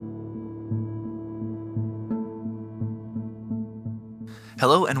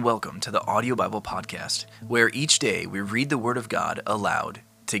Hello and welcome to the Audio Bible Podcast, where each day we read the Word of God aloud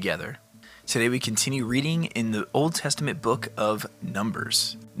together. Today we continue reading in the Old Testament book of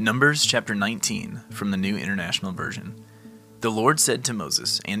Numbers. Numbers chapter 19 from the New International Version. The Lord said to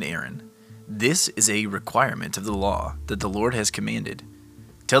Moses and Aaron, "This is a requirement of the law that the Lord has commanded.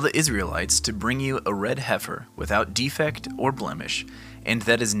 Tell the Israelites to bring you a red heifer without defect or blemish, and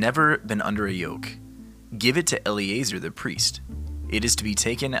that has never been under a yoke. Give it to Eleazar the priest. It is to be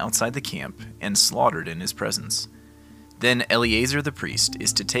taken outside the camp and slaughtered in his presence. Then Eleazar the priest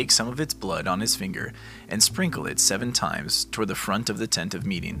is to take some of its blood on his finger and sprinkle it 7 times toward the front of the tent of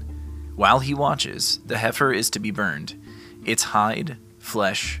meeting. While he watches, the heifer is to be burned, its hide,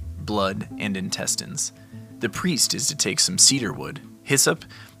 flesh, blood, and intestines. The priest is to take some cedar wood, hyssop,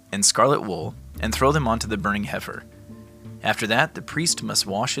 and scarlet wool, and throw them onto the burning heifer. After that, the priest must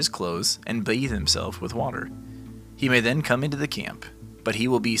wash his clothes and bathe himself with water. He may then come into the camp, but he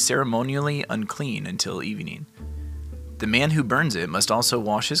will be ceremonially unclean until evening. The man who burns it must also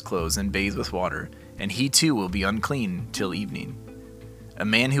wash his clothes and bathe with water, and he too will be unclean till evening. A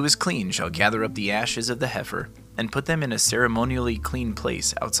man who is clean shall gather up the ashes of the heifer and put them in a ceremonially clean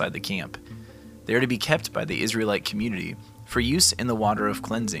place outside the camp. They are to be kept by the Israelite community for use in the water of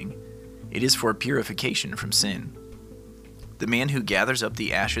cleansing. It is for purification from sin. The man who gathers up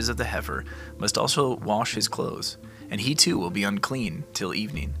the ashes of the heifer must also wash his clothes, and he too will be unclean till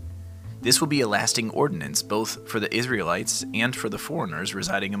evening. This will be a lasting ordinance both for the Israelites and for the foreigners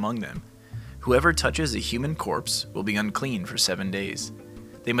residing among them. Whoever touches a human corpse will be unclean for 7 days.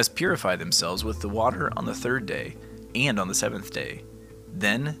 They must purify themselves with the water on the 3rd day and on the 7th day.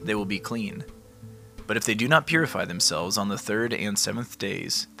 Then they will be clean. But if they do not purify themselves on the 3rd and 7th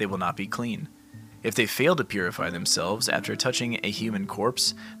days, they will not be clean. If they fail to purify themselves after touching a human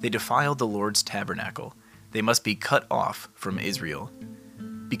corpse, they defile the Lord's tabernacle. They must be cut off from Israel.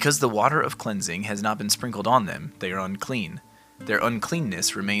 Because the water of cleansing has not been sprinkled on them, they are unclean. Their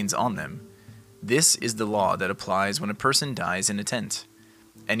uncleanness remains on them. This is the law that applies when a person dies in a tent.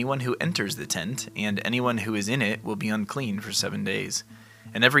 Anyone who enters the tent and anyone who is in it will be unclean for 7 days,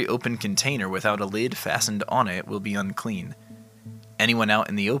 and every open container without a lid fastened on it will be unclean. Anyone out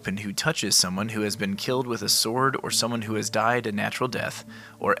in the open who touches someone who has been killed with a sword or someone who has died a natural death,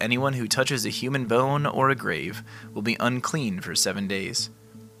 or anyone who touches a human bone or a grave, will be unclean for 7 days.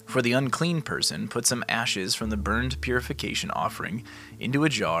 For the unclean person, put some ashes from the burned purification offering into a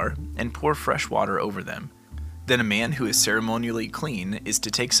jar and pour fresh water over them. Then a man who is ceremonially clean is to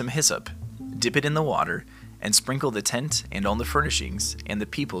take some hyssop, dip it in the water, and sprinkle the tent and all the furnishings and the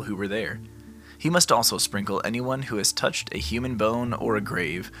people who were there. He must also sprinkle anyone who has touched a human bone or a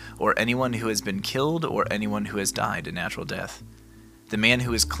grave, or anyone who has been killed, or anyone who has died a natural death. The man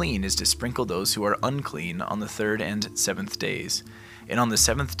who is clean is to sprinkle those who are unclean on the 3rd and 7th days, and on the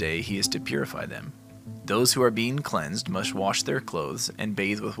 7th day he is to purify them. Those who are being cleansed must wash their clothes and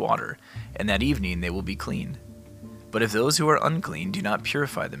bathe with water, and that evening they will be clean. But if those who are unclean do not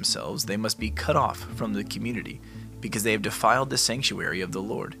purify themselves, they must be cut off from the community, because they have defiled the sanctuary of the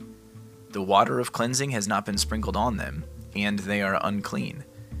Lord. The water of cleansing has not been sprinkled on them, and they are unclean.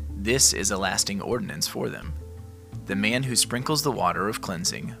 This is a lasting ordinance for them. The man who sprinkles the water of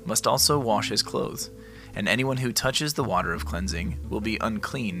cleansing must also wash his clothes, and anyone who touches the water of cleansing will be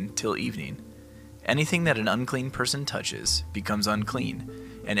unclean till evening. Anything that an unclean person touches becomes unclean,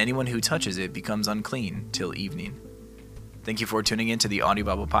 and anyone who touches it becomes unclean till evening. Thank you for tuning in to the Audio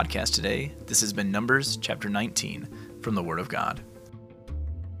Bible Podcast today. This has been Numbers chapter 19 from the Word of God.